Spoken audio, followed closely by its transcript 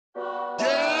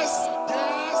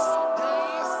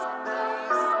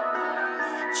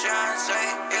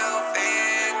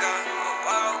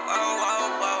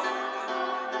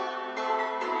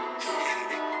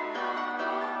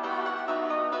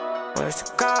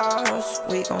cost?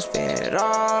 We gon' spend it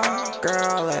all.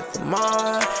 Girl at the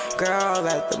mall, girl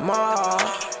at the mall.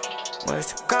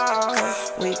 What's the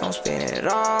cost? We gon' spend it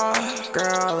all.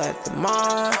 Girl at the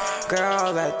mall,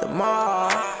 girl at the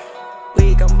mall.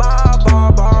 We gon' ball,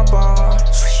 ball, ball, ball.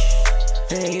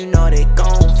 And you know they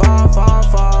gon' fall, fall,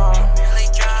 fall.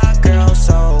 Girl,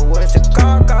 so what's the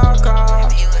call, call, call?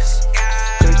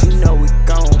 Cause you know we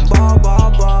gon' ball, ball,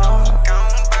 ball.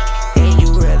 And you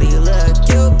really look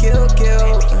cute, cute,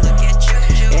 cute.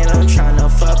 And I'm tryna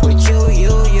fuck with you,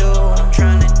 you.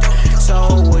 So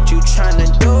what you tryna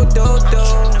do, do, do?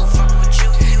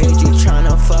 Is you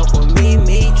tryna fuck with me,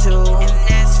 me too?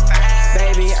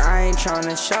 Baby, I ain't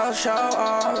tryna show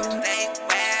off,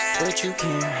 but you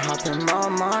can hop in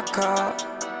my car,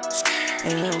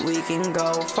 and we can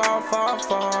go far, far,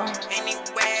 far.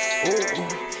 Ooh,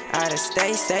 out of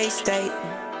state.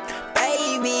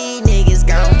 Baby, niggas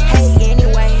gon' hate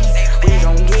anyway. We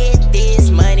gon' get this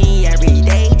money every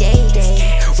day.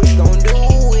 We gon' do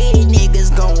it,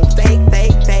 niggas gon' fake.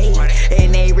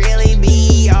 And they really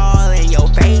be all in your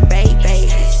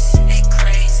face.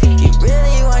 You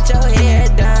really want your hair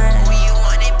done,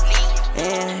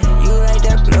 and you like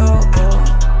that blue,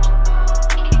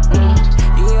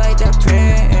 you like that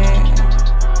print.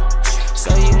 So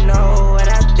you know what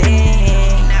I think.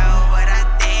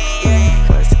 Yeah,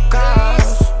 what's the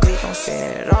cost? We gon'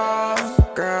 spend it all.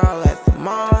 Girl at the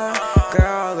mall,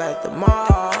 girl at the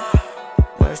mall.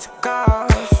 What's the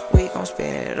cost? We gon'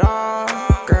 spend it all.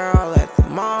 Girl at the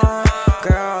mall,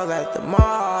 girl at the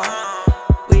mall.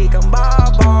 We gon'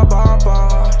 ball, ball, ball,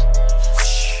 ball.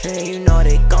 And you know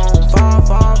they gon' fall,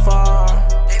 fall, fall.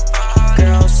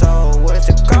 Girl, so what's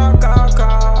the call, call,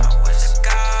 call?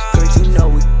 Cause you know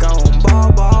we gon'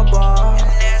 ball, ball, ball.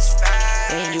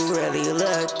 And you really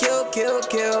look cute, cute,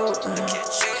 cute.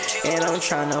 And I'm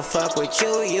tryna fuck with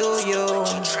you, you.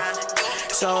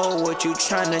 So what you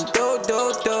tryna do,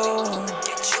 do?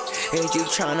 Is you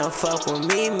tryna fuck with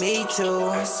me, me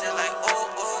too?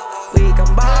 We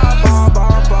can ball, ball,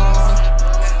 ball, ball.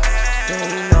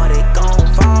 And you